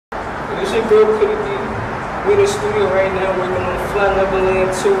It's your girl Pretty D. We're in the studio right now working on NevaLand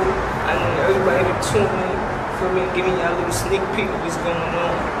 2. I need everybody to tune in for me, giving y'all a little sneak peek of what's going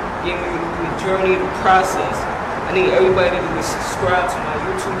on, giving you the journey, the process. I need everybody to subscribe to my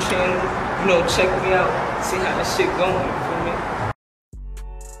YouTube channel. You know, check me out, see how this shit going. You feel me?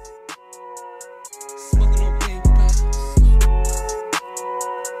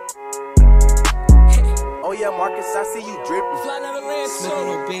 Oh yeah, Marcus, I see you dripping. Smoking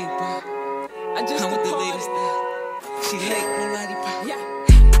no big pop. I just come with the latest style. She late no lollipop. Yeah.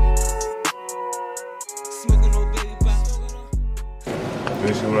 Smoking no baby pop.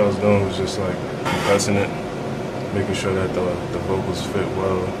 Basically, what I was doing was just like compressing it, making sure that the vocals fit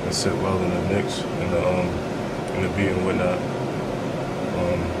well and sit well in the mix and the beat and whatnot.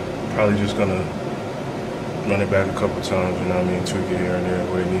 Probably just gonna run it back a couple times, you know what I mean, tweak it here and there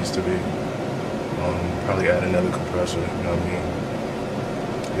where it needs to be. Probably add another compressor, you know what I mean?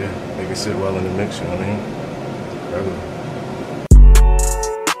 Yeah, make it sit well in the mix, you know what I mean? Regular.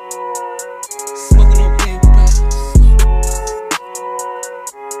 Smoking no big pop.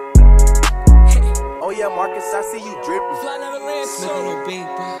 Oh yeah, Marcus, I see you dripping. Smoking no big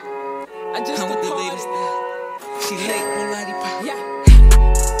pop. I just come with the latest style. She late no lollipop. Yeah.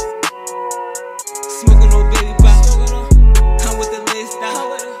 Smoking no baby pop. Come with the latest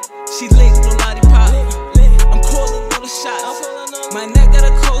style. She late no lollipop. I'm calling all the shots. My neck got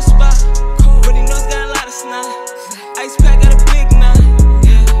a cold spot. Already know got a lot of snot. Ice pack got a big knot.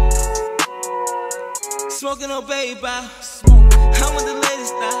 Yeah. Smoking no baby pop. I'm with the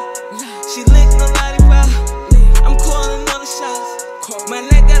latest style. She lick no lollipop. I'm calling all the shots. My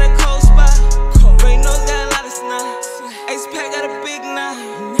neck got a cold spot. Already know got a lot of snot. Ice pack got a big knot.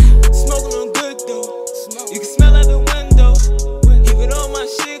 Smoking on good though. You can smell out the window. Even though my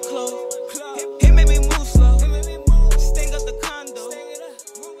shit closed. He made me move slow. Sting up the condo.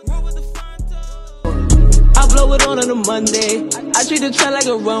 I blow it on a Monday. I treat the track like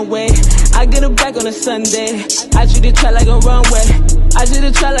a runway. I get it back on a Sunday. I treat the track like a runway. I treat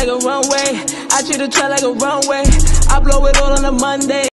the track like a runway. I treat the track like a runway. I blow it all on a Monday.